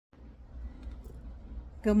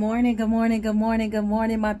Good morning, good morning, good morning, good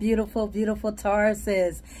morning, my beautiful, beautiful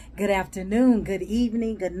Tauruses. Good afternoon, good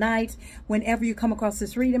evening, good night. Whenever you come across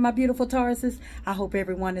this reading, my beautiful Tauruses, I hope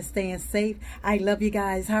everyone is staying safe. I love you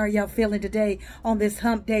guys. How are y'all feeling today on this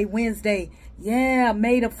hump day Wednesday? Yeah,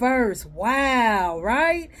 May the 1st. Wow,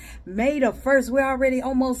 right? May the 1st. We're already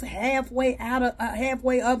almost halfway out of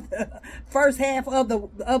halfway of the first half of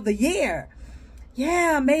the year.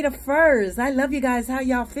 Yeah, May the 1st. I love you guys. How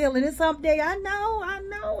y'all feeling? It's hump day. I know.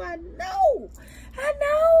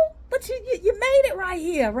 But you made it right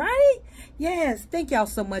here, right? Yes. Thank y'all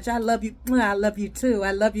so much. I love you. I love you too.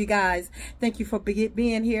 I love you guys. Thank you for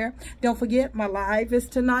being here. Don't forget, my live is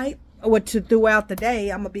tonight. Throughout the day.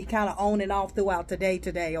 I'm going to be kind of on and off throughout the day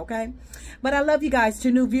today, okay? But I love you guys.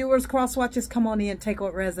 To new viewers, cross watchers, come on in. Take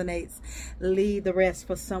what resonates. Leave the rest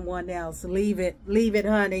for someone else. Leave it. Leave it,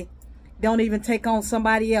 honey. Don't even take on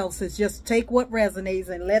somebody else's. Just take what resonates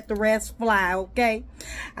and let the rest fly, okay?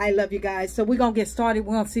 I love you guys. So we're going to get started.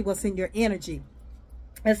 We're going to see what's in your energy.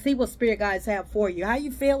 Let's see what spirit guides have for you. How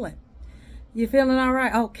you feeling? You feeling all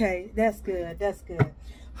right? Okay, that's good. That's good.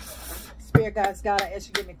 Spirit guides gotta ask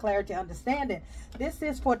you, give me clarity, understanding. This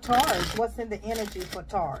is for Taurus. What's in the energy for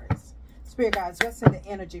Taurus? Spirit guides, what's in the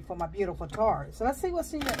energy for my beautiful Taurus? So let's see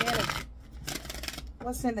what's in your energy.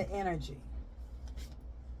 What's in the energy?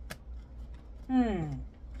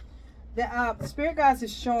 The spirit guides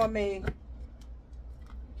is showing me,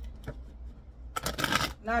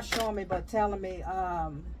 not showing me, but telling me,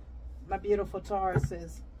 my beautiful Taurus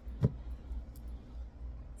is,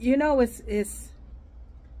 you know, it's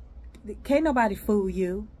can't nobody fool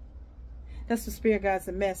you. That's the spirit guides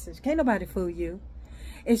a message. Can't nobody fool you.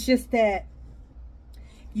 It's just that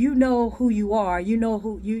you know who you are. You know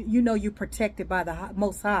who you know you're protected by the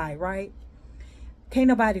Most High, right? Can't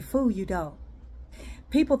nobody fool you though.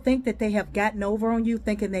 People think that they have gotten over on you,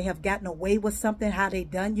 thinking they have gotten away with something, how they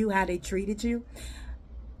done you, how they treated you.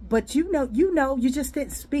 But you know, you just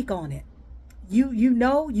didn't speak on it. You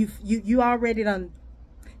already done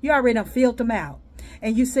filled them out.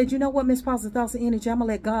 And you said, you know what, Miss Positive Thoughts and Energy, I'm going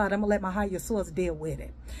to let God, I'm going to let my higher source deal with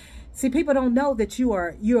it. See, people don't know that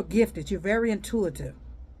you're gifted. You're very intuitive.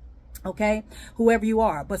 Okay? Whoever you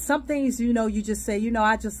are. But some things, you know, you just say, you know,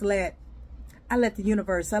 I let the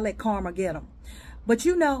universe, I let karma get them. But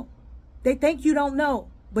you know, they think you don't know.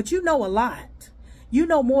 But you know a lot. You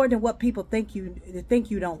know more than what people think you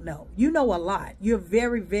don't know. You know a lot. You're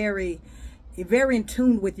very, very in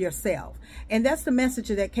tune with yourself. And that's the message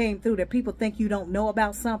that came through, that people think you don't know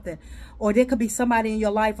about something. Or there could be somebody in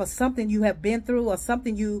your life or something you have been through or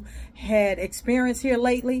something you had experienced here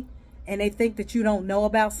lately. And they think that you don't know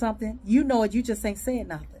about something. You know it. You just ain't saying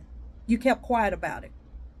nothing. You kept quiet about it.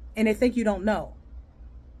 And they think you don't know.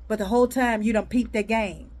 But the whole time you done peeped their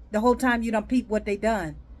game. The whole time you done peeped what they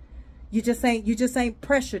done. You just ain't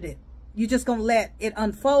pressured it. You just gonna let it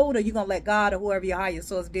unfold, or you gonna let God or whoever your higher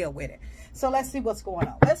source deal with it. So let's see what's going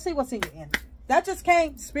on. Let's see what's in your energy. That just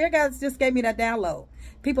came. Spirit guides just gave me that download.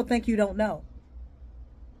 People think you don't know.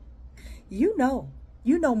 You know.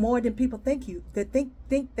 You know more than people think you think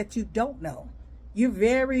that you don't know. You're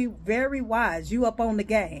very, very wise. You up on the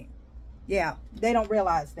game. Yeah, they don't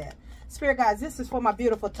realize that. Spirit guides, this is for my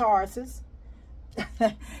beautiful Tauruses.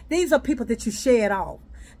 These are people that you shed off.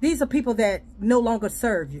 These are people that no longer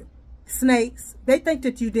serve you. Snakes. They think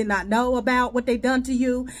that you did not know about what they done to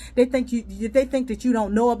you. They think that you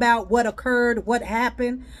don't know about what occurred, what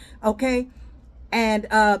happened. Okay. And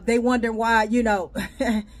they wonder why, you know,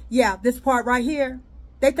 yeah, this part right here.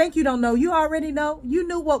 They think you don't know. You already know. You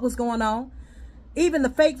knew what was going on. Even the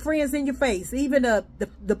fake friends in your face, even the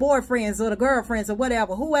boyfriends or the girlfriends or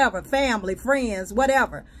whatever, whoever, family, friends,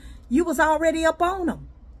 whatever. You was already up on them.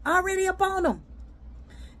 Already up on them.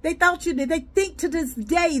 They thought you did. They think to this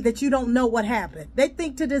day that you don't know what happened. They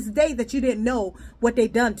think to this day that you didn't know what they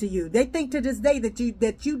done to you. They think to this day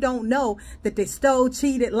that you don't know that they stole,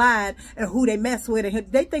 cheated, lied, and who they messed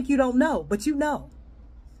with. They think you don't know, but you know.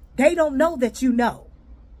 They don't know that you know.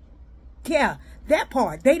 Yeah, that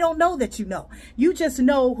part. They don't know that you know. You just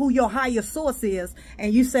know who your higher source is,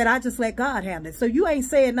 and you said, I just let God handle it. So you ain't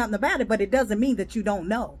saying nothing about it, but it doesn't mean that you don't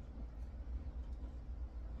know.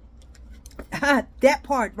 That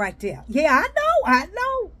part right there. Yeah, I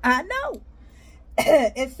know.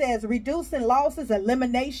 It says reducing losses,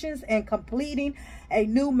 eliminations, and completing a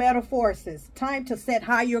new metamorphosis. Time to set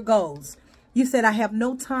higher goals. You said, I have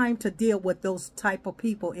no time to deal with those type of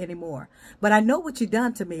people anymore. But I know what you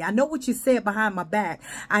done to me. I know what you said behind my back.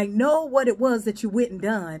 I know what it was that you went and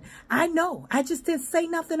done. I know. I just didn't say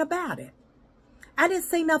nothing about it. I didn't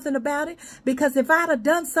say nothing about it, because if I'd have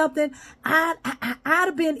done something, I'd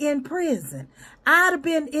have been in prison. I'd have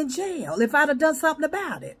been in jail if I'd have done something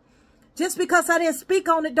about it. Just because I didn't speak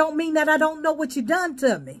on it don't mean that I don't know what you done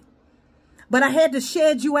to me. But I had to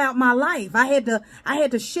shed you out my life. I had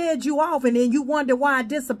to shed you off, and then you wonder why I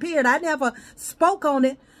disappeared. I never spoke on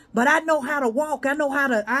it, but I know how to walk. I know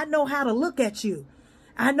how to look at you.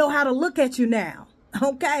 I know how to look at you now.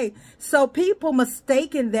 Okay. So people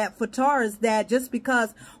mistaken that for Taurus, that just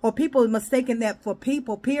because, or people mistaken that for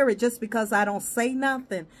people, period, just because I don't say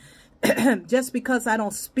nothing, just because I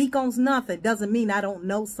don't speak on nothing doesn't mean I don't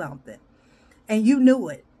know something. And you knew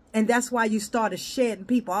it. And that's why you started shedding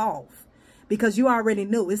people off. Because you already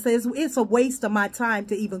knew. It says it's a waste of my time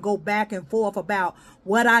to even go back and forth about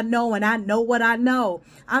what I know, and I know what I know.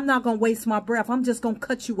 I'm not going to waste my breath. I'm just going to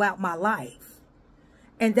cut you out my life.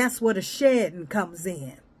 And that's where the shedding comes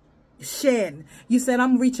in. Shedding. You said,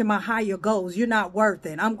 I'm reaching my higher goals. You're not worth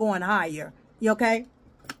it. I'm going higher. You okay?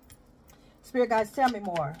 Spirit guides, tell me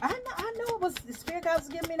more. I know it was, the Spirit guides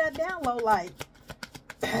giving me that download, like,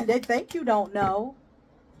 they think you don't know.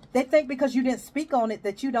 They think because you didn't speak on it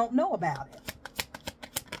that you don't know about it.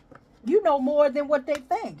 You know more than what they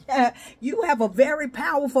think. You have a very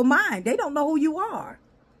powerful mind. They don't know who you are.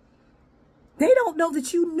 They don't know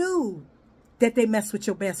that you knew that they messed with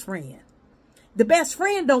your best friend. The best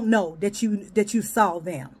friend don't know that you saw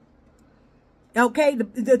them. Okay,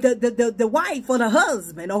 the wife or the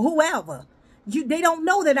husband or whoever. They don't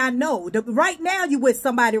know that I know. Right now you with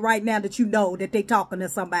somebody right now that you know that they talking to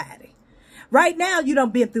somebody. Right now, you done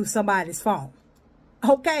been through somebody's phone.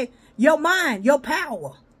 Okay? Your mind, your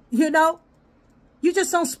power, you know? You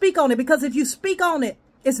just don't speak on it, because if you speak on it,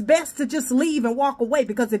 it's best to just leave and walk away,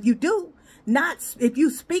 because if you do if you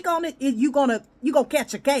speak on it, you're gonna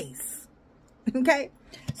catch a case. Okay?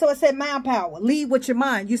 So it said mind power. Lead with your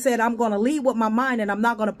mind. You said, I'm going to lead with my mind, and I'm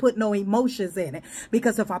not going to put no emotions in it,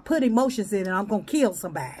 because if I put emotions in it, I'm going to kill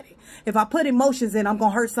somebody. If I put emotions in, I'm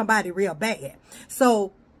going to hurt somebody real bad.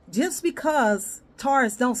 So just because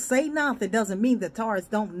Taurus don't say nothing doesn't mean that Taurus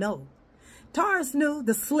don't know. Taurus knew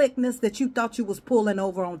the slickness that you thought you was pulling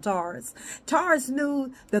over on Taurus. Taurus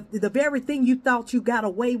knew the very thing you thought you got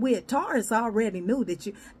away with. Taurus already knew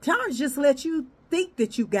that Taurus just let you think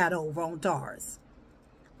that you got over on Taurus.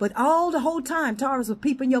 But the whole time, Taurus was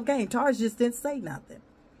peeping your game. Taurus just didn't say nothing.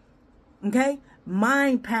 Okay?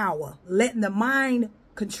 Mind power. Letting the mind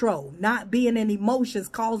control. Not being in emotions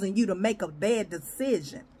causing you to make a bad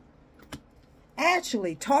decision.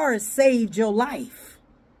 Actually, Taurus saved your life.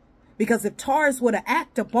 Because if Taurus would have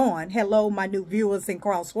acted upon, hello, my new viewers and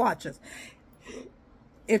cross watchers.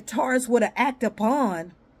 If Taurus would have acted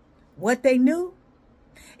upon what they knew,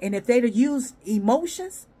 and if they'd have used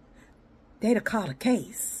emotions, they'd have caught a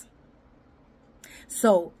case.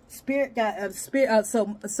 So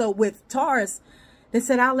so with Taurus, they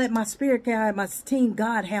said, I'll let my spirit guide, my team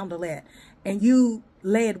God handle that. And you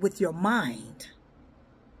led with your mind.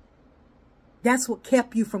 That's what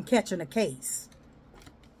kept you from catching a case.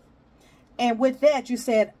 And with that, you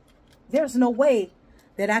said, there's no way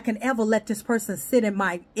that I can ever let this person sit in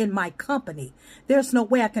my company. There's no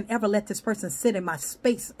way I can ever let this person sit in my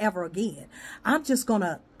space ever again. I'm just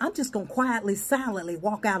gonna quietly, silently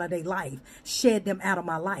walk out of their life, shed them out of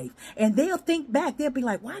my life. And they'll think back, they'll be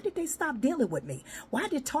like, why did they stop dealing with me? Why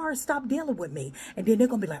did Taurus stop dealing with me? And then they're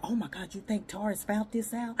gonna be like, oh my God, you think Taurus found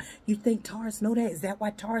this out? You think Taurus know that? Is that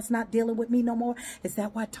why Taurus not dealing with me no more? Is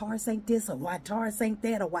that why Taurus ain't this, or why Taurus ain't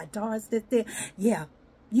that, or why Taurus this? Yeah,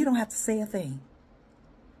 you don't have to say a thing.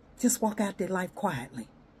 Just walk out their life quietly.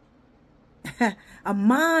 A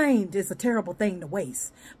mind is a terrible thing to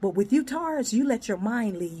waste. But with you, Taurus, you let your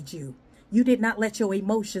mind lead you. You did not let your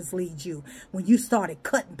emotions lead you. When you started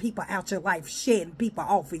cutting people out your life, shedding people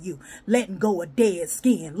off of you, letting go of dead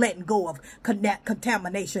skin, letting go of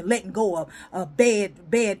contamination, letting go of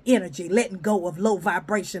bad energy, letting go of low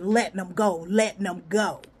vibration, letting them go.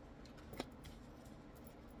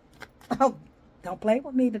 Oh, don't play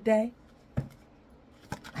with me today.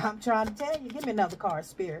 I'm trying to tell you. Give me another card,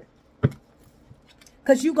 Spirit.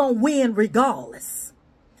 Because you're going to win regardless.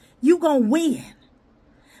 You're going to win.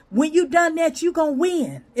 When you done that, you're going to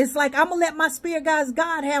win. It's like, I'm going to let my spirit guides,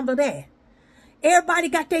 God handle that. Everybody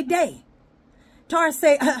got their day. Taurus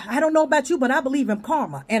say, I don't know about you, but I believe in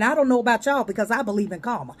karma. And I don't know about y'all because I believe in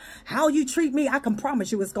karma. How you treat me, I can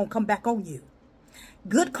promise you it's going to come back on you.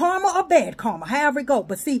 Good karma or bad karma, however it go.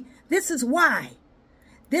 But see, this is why.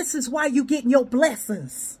 This is why you getting your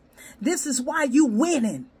blessings. This is why you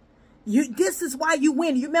winning. This is why you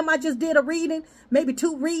win. You remember I just did a reading, maybe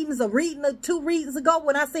two readings ago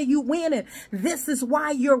when I say you winning. This is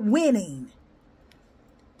why you're winning.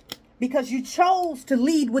 Because you chose to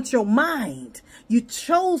lead with your mind. You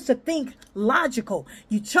chose to think logical.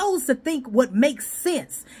 You chose to think what makes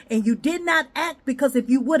sense. And you did not act, because if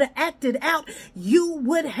you would have acted out, you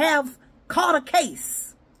would have caught a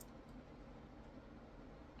case.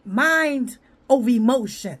 Mind over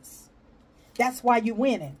emotions. That's why you're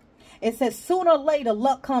winning. It says sooner or later,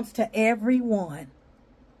 luck comes to everyone.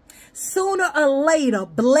 Sooner or later,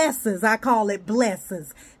 blessings, I call it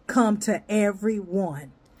blessings, come to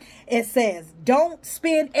everyone. It says, don't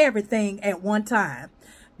spend everything at one time,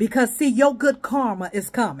 because see, your good karma is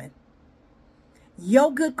coming.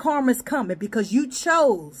 Your good karma is coming because you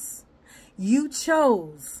chose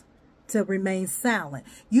to remain silent.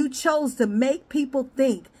 You chose to make people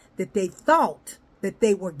think that they thought that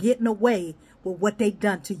they were getting away with what they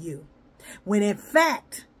done to you. When in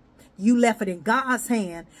fact, you left it in God's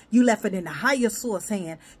hand. You left it in the higher source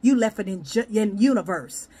hand. You left it in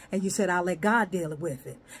universe. And you said, I'll let God deal with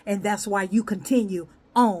it. And that's why you continue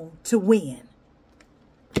on to win.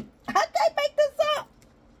 How'd they make this up?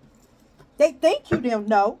 They think you don't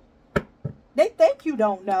know. They think you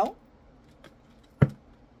don't know.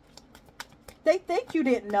 They think you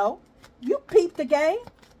didn't know. You peeped the game.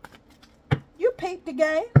 You peeped the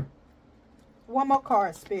game. One more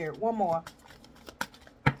card, Spirit. One more.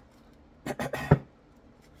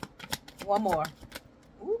 One more.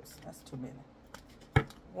 Oops, that's too many.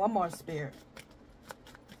 One more, Spirit.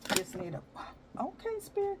 Just need a... Okay,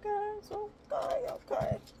 Spirit guys.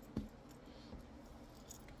 Okay.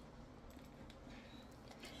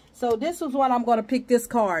 So this is what I'm going to pick this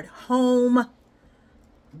card. Home-based.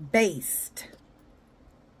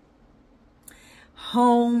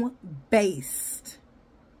 Home-based.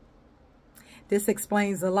 This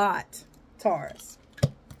explains a lot, Taurus.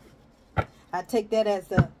 I take that as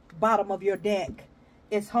the bottom of your deck.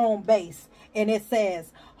 It's home base. And it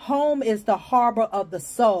says, home is the harbor of the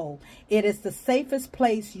soul. It is the safest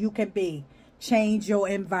place you can be. Change your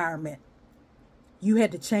environment. You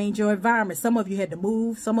had to change your environment. Some of you had to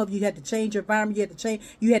move. Some of you had to change your environment. You had to change.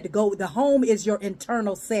 You had to go. The home is your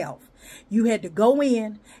internal self. You had to go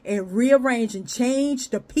in and rearrange and change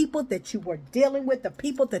the people that you were dealing with, the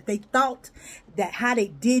people that they thought that how they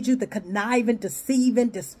did you, the conniving,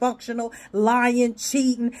 deceiving, dysfunctional, lying,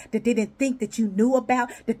 cheating, that they didn't think that you knew about,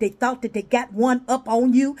 that they thought that they got one up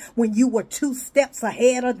on you when you were 2 steps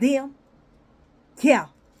ahead of them. Yeah.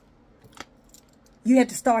 You had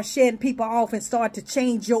to start shedding people off and start to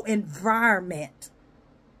change your environment.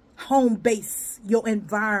 Home base, your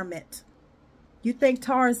environment. You think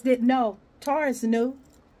Taurus didn't know? Taurus knew.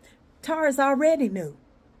 Taurus already knew.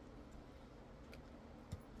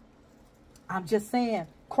 I'm just saying.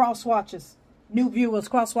 Cross watchers. New viewers,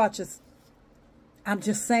 cross watchers. I'm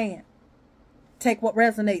just saying. Take what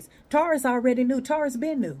resonates. Taurus already knew. Taurus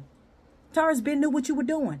been knew. Taurus been knew what you were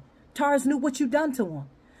doing. Taurus knew what you done to him.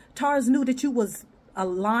 Taurus knew that you was a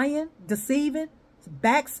lying, deceiving,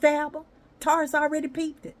 backstabber. Taurus already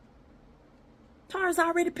peeped it. Taurus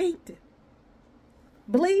already peeped it.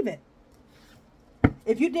 Believe it.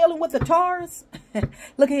 If you're dealing with the Taurus,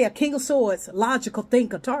 look here, King of Swords, logical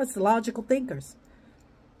thinker. Taurus is logical thinkers.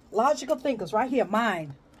 Logical thinkers, right here,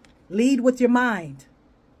 mind. Lead with your mind.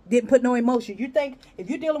 Didn't put no emotion. You think, if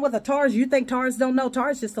you're dealing with a Taurus, you think Taurus don't know.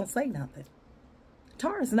 Taurus just don't say nothing.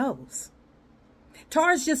 Taurus knows.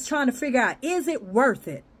 Taurus just trying to figure out, is it worth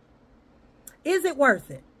it? Is it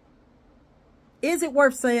worth it? Is it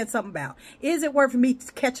worth saying something about? Is it worth me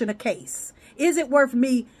catching a case? Is it worth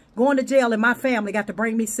me going to jail and my family got to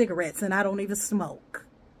bring me cigarettes and I don't even smoke?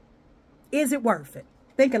 Is it worth it?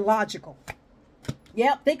 Thinking logical.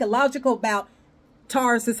 Yep, thinking logical about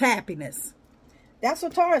Taurus's happiness. That's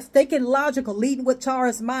what Taurus, thinking logical, leading with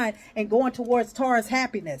Taurus' mind and going towards Taurus'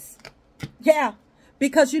 happiness. Yeah,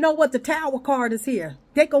 because you know what? The Tower card is here.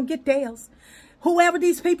 They're going to get theirs. Whoever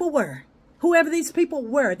these people were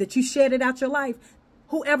that you shedded out your life,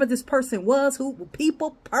 whoever this person was,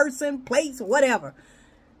 people, person, place, whatever.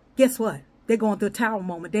 Guess what? They're going through a tower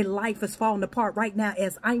moment. Their life is falling apart right now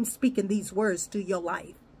as I'm speaking these words to your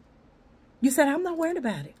life. You said, I'm not worried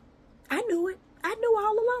about it. I knew it. I knew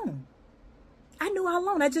all along. I knew all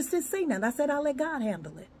along. I just didn't say nothing. I said, I'll let God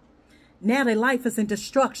handle it. Now their life is in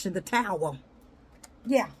destruction. The tower.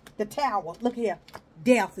 Yeah, the tower. Look here.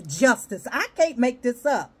 Death, justice. I can't make this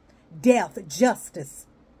up. Death, justice.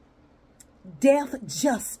 Death,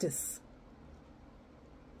 justice.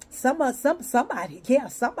 Somebody, yeah,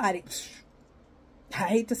 somebody. I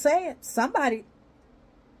hate to say it. Somebody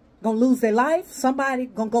gonna lose their life. Somebody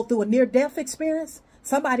gonna go through a near-death experience.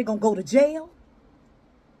 Somebody gonna go to jail.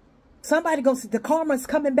 Somebody gonna see the karma's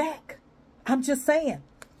coming back. I'm just saying.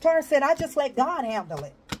 Taurus said, I just let God handle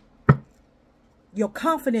it. your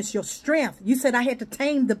confidence, your strength. You said I had to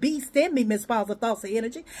tame the beast in me, Miss Positive Thoughts and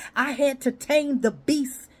Energy. I had to tame the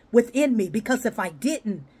beast within me, because if I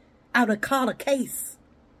didn't, I would have caught a case.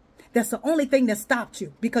 That's the only thing that stopped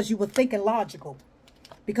you, because you were thinking logical,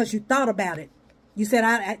 because you thought about it. You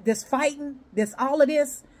said, this fighting, this all of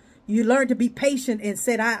this, you learned to be patient and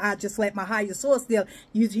said, I just let my higher source deal.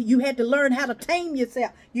 You had to learn how to tame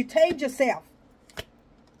yourself. You tamed yourself.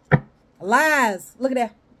 Lies. Look at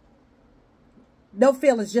that. No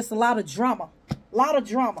feelings, just a lot of drama. A lot of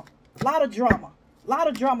drama. A lot of drama. A lot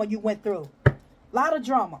of drama you went through. A lot of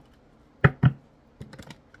drama.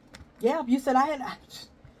 Yeah, you said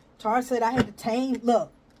Taurus said I had to tame.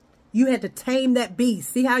 Look, you had to tame that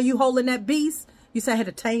beast. See how you holding that beast? You said I had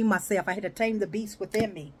to tame myself. I had to tame the beast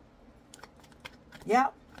within me.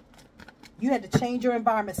 Yep. You had to change your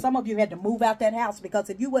environment. Some of you had to move out that house, because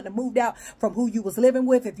if you wouldn't have moved out from who you was living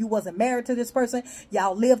with, if you wasn't married to this person,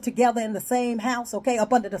 y'all lived together in the same house, okay,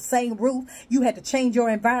 up under the same roof, you had to change your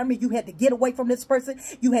environment. You had to get away from this person.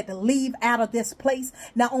 You had to leave out of this place.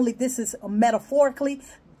 Not only this is metaphorically,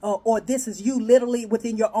 or this is you literally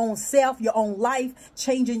within your own self, your own life,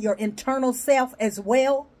 changing your internal self as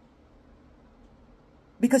well,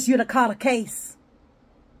 because you'd have caught a case.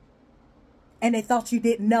 And they thought you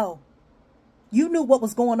didn't know. You knew what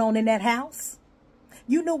was going on in that house.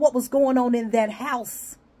 You knew what was going on in that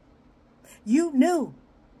house. You knew.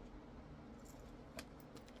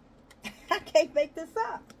 I can't make this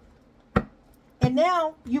up. And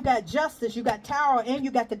now you got justice, you got Tower, and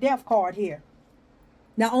you got the death card here.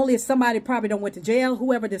 Not only is somebody probably done went to jail,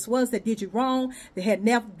 whoever this was that did you wrong, they had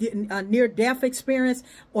a near-death experience,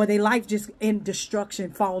 or their life just in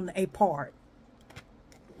destruction, falling apart.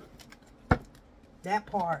 That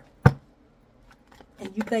part.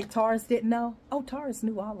 And you think Taurus didn't know? Oh, Taurus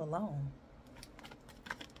knew all along.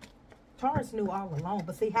 Taurus knew all along.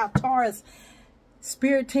 But see how Taurus,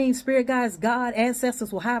 spirit team, spirit guides, God,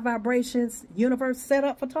 ancestors with high vibrations, universe set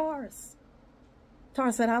up for Taurus.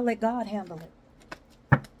 Taurus said, I'll let God handle it.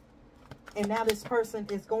 And now this person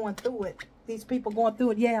is going through it. These people going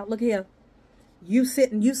through it. Yeah, look here. You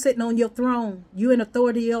sitting on your throne. You in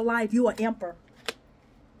authority of your life. You are emperor.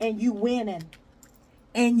 And you winning.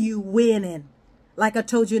 And you winning. Like I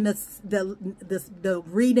told you in the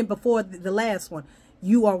reading before the last one,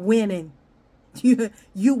 you are winning. You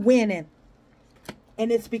winning.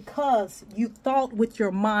 And it's because you thought with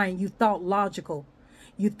your mind, you thought logical.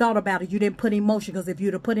 You thought about it. You didn't put emotion, because if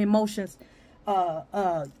you'd have put emotions,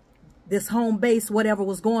 this home base, whatever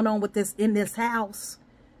was going on with this in this house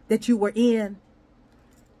that you were in,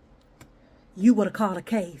 you would have caught a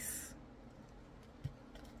case.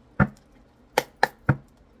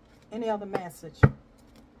 Any other message?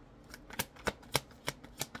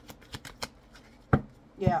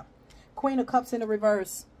 Yeah. Queen of Cups in the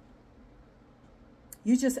reverse.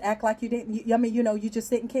 You just act like you didn't. I mean, you know, you just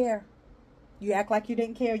didn't care. You act like you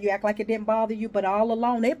didn't care. You act like it didn't bother you. But all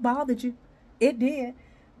along, it bothered you. It did.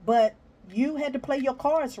 But you had to play your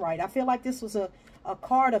cards right. I feel like this was a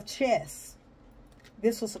card of chess.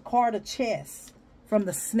 This was a card of chess. From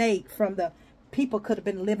the snake, from the... People could have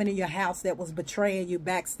been living in your house that was betraying you,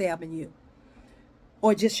 backstabbing you.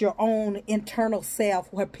 Or just your own internal self,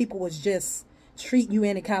 where people was just treating you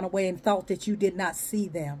any kind of way and thought that you did not see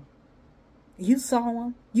them. You saw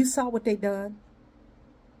them. You saw what they done.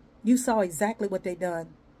 You saw exactly what they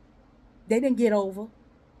done. They didn't get over.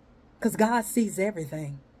 Because God sees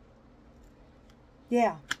everything.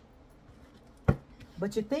 Yeah.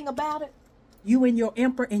 But your thing about it, you and your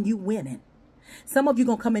emperor, and you winning. Some of you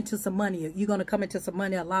going to come into some money. You're going to come into some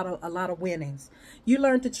money, a lot of winnings. You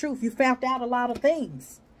learned the truth. You found out a lot of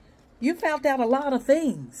things. You found out a lot of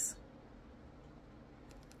things.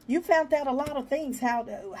 You found out a lot of things. How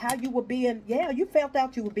you were being, yeah, you found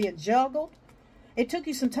out you were being juggled. It took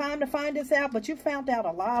you some time to find this out, but you found out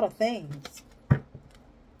a lot of things.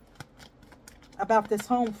 About this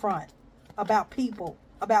home front. About people.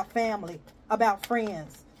 About family. About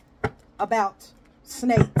friends. About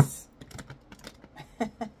snakes.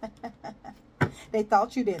 They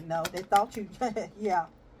thought you didn't know. They thought you, yeah.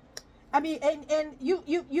 I mean, and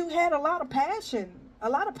you had a lot of passion, a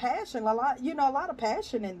lot of passion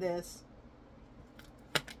in this.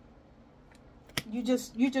 You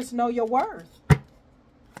just know your worth.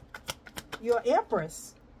 You're an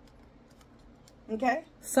empress. Okay.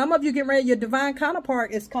 Some of you get ready. Your divine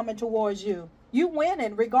counterpart is coming towards you. You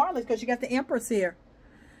winning regardless, because you got the empress here.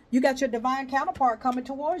 You got your divine counterpart coming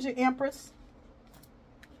towards you, empress.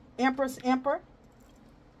 Empress, emperor,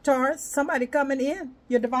 Taurus, somebody coming in.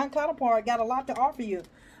 Your divine counterpart got a lot to offer you.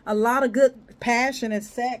 A lot of good passion and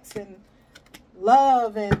sex and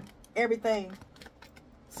love and everything.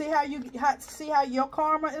 See how your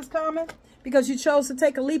karma is coming? Because you chose to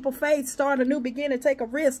take a leap of faith, start a new beginning, take a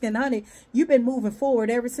risk. And honey, you've been moving forward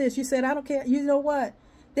ever since. You said, I don't care. You know what?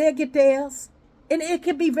 They'll get theirs. And it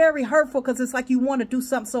can be very hurtful because it's like you want to do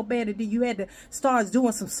something so bad that you had to start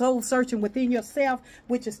doing some soul searching within yourself,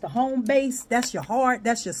 which is the home base. That's your heart.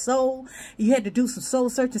 That's your soul. You had to do some soul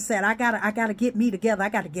searching. Said, I gotta get me together. I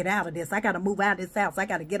gotta get out of this. I gotta move out of this house. I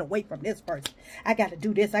gotta get away from this person. I gotta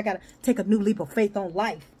do this. I gotta take a new leap of faith on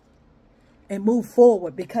life and move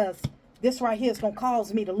forward, because this right here is gonna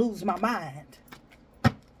cause me to lose my mind.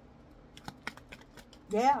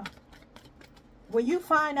 Yeah. When you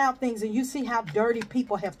find out things and you see how dirty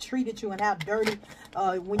people have treated you and how dirty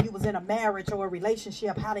when you was in a marriage or a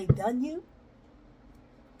relationship, how they done you,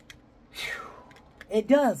 it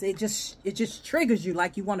does. It just triggers you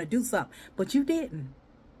like you want to do something. But you didn't.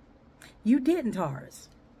 You didn't, Taurus.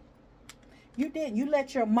 You didn't. You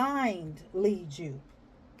let your mind lead you.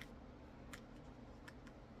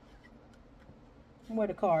 Where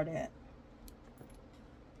the card at?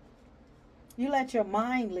 You let your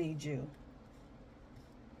mind lead you.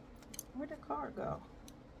 Where'd the card go?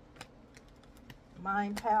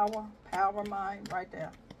 Mind, power, power, mind, right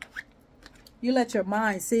there. You let your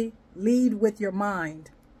mind, see, lead with your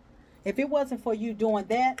mind. If it wasn't for you doing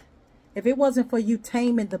that, if it wasn't for you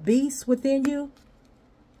taming the beast within you,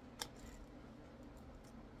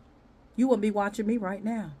 you wouldn't be watching me right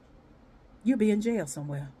now. You'd be in jail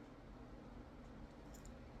somewhere.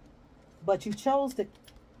 But you chose to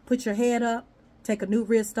put your head up, take a new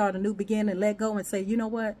risk, start a new beginning, let go and say, you know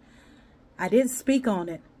what? I didn't speak on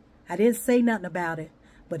it. I didn't say nothing about it.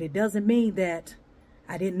 But it doesn't mean that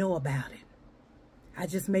I didn't know about it. I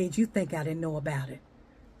just made you think I didn't know about it.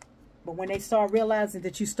 But when they start realizing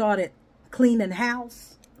that you started cleaning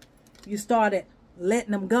house, you started letting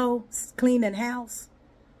them go, cleaning house.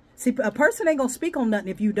 See, a person ain't going to speak on nothing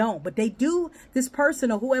if you don't. But they do, this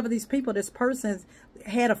person or whoever these people, this person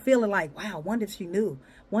had a feeling like, wow, wonder if she knew.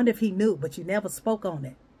 Wonder if he knew. But you never spoke on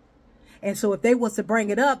it. And so if they was to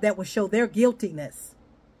bring it up, that would show their guiltiness.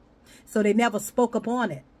 So they never spoke up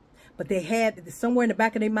on it. But they had, somewhere in the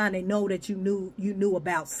back of their mind, they know that you knew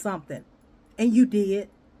about something. And you did.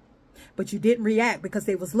 But you didn't react because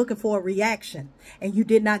they was looking for a reaction. And you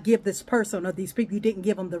did not give this person or these people, you didn't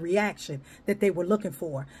give them the reaction that they were looking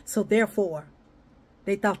for. So therefore,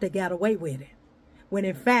 they thought they got away with it. When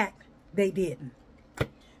in fact, they didn't.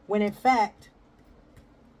 When in fact,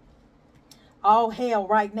 all hell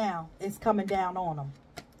right now is coming down on them.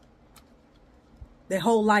 Their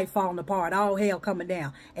whole life falling apart. All hell coming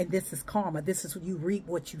down. And this is karma. This is you reap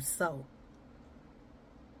what you sow.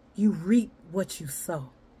 You reap what you sow.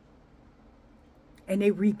 And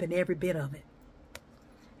they reaping every bit of it.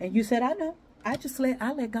 And you said, I know. I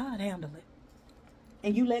let God handle it.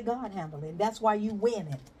 And you let God handle it. And that's why you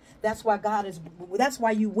winning. That's why that's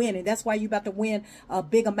why you winning. That's why you about to win a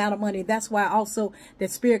big amount of money. That's why also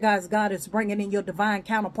that Spirit God is bringing in your divine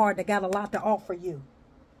counterpart that got a lot to offer you.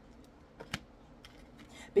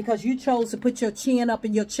 Because you chose to put your chin up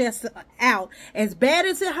and your chest out. As bad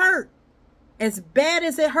as it hurt. As bad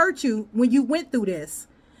as it hurt you when you went through this.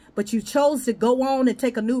 But you chose to go on and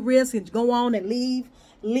take a new risk and go on and leave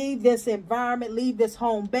this environment, leave this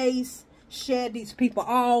home base, shed these people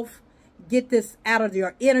off, get this out of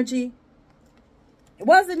your energy. It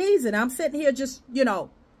wasn't easy. And I'm sitting here just,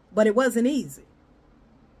 but it wasn't easy.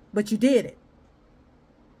 But you did it.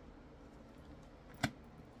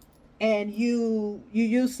 And you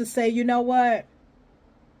used to say, you know what?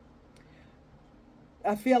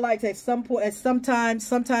 I feel like at some point,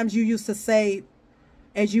 sometimes you used to say,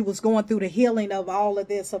 as you was going through the healing of all of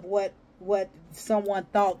this, of what someone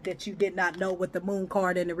thought that you did not know with the moon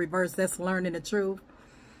card in the reverse, that's learning the truth.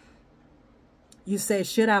 You said,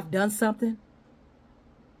 should I have done something?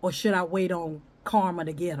 Or should I wait on karma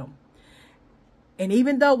to get them? And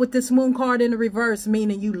even though with this moon card in the reverse,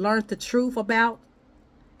 meaning you learned the truth about,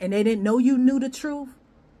 and they didn't know you knew the truth,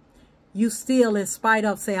 you still, in spite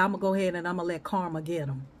of, say, I'm going to go ahead and I'm going to let karma get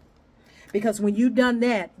them. Because when you done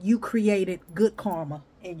that, you created good karma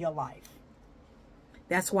in your life.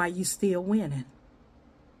 That's why you still winning.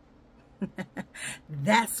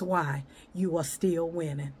 That's why you are still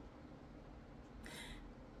winning.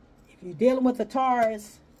 If you're dealing with a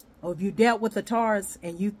Taurus, or if you dealt with a Taurus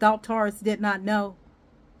and you thought Taurus did not know,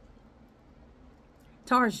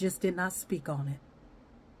 Taurus just did not speak on it.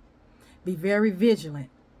 Be very vigilant.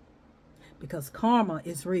 Because karma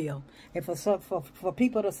is real. And for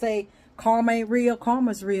people to say karma ain't real,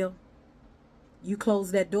 karma's real. You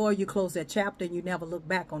close that door, you close that chapter, and you never look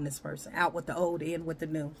back on this person. Out with the old, in with the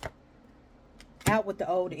new. Out with the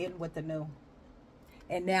old, in with the new.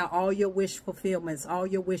 And now all your wish fulfillments, all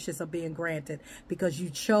your wishes are being granted because you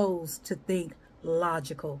chose to think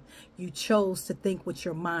logical. You chose to think with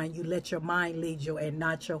your mind. You let your mind lead you and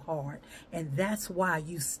not your heart. And that's why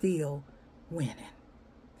you still winning.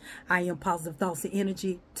 I am Positive Thoughts and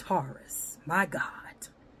Energy, Taurus. My God.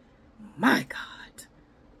 My God.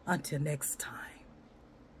 Until next time.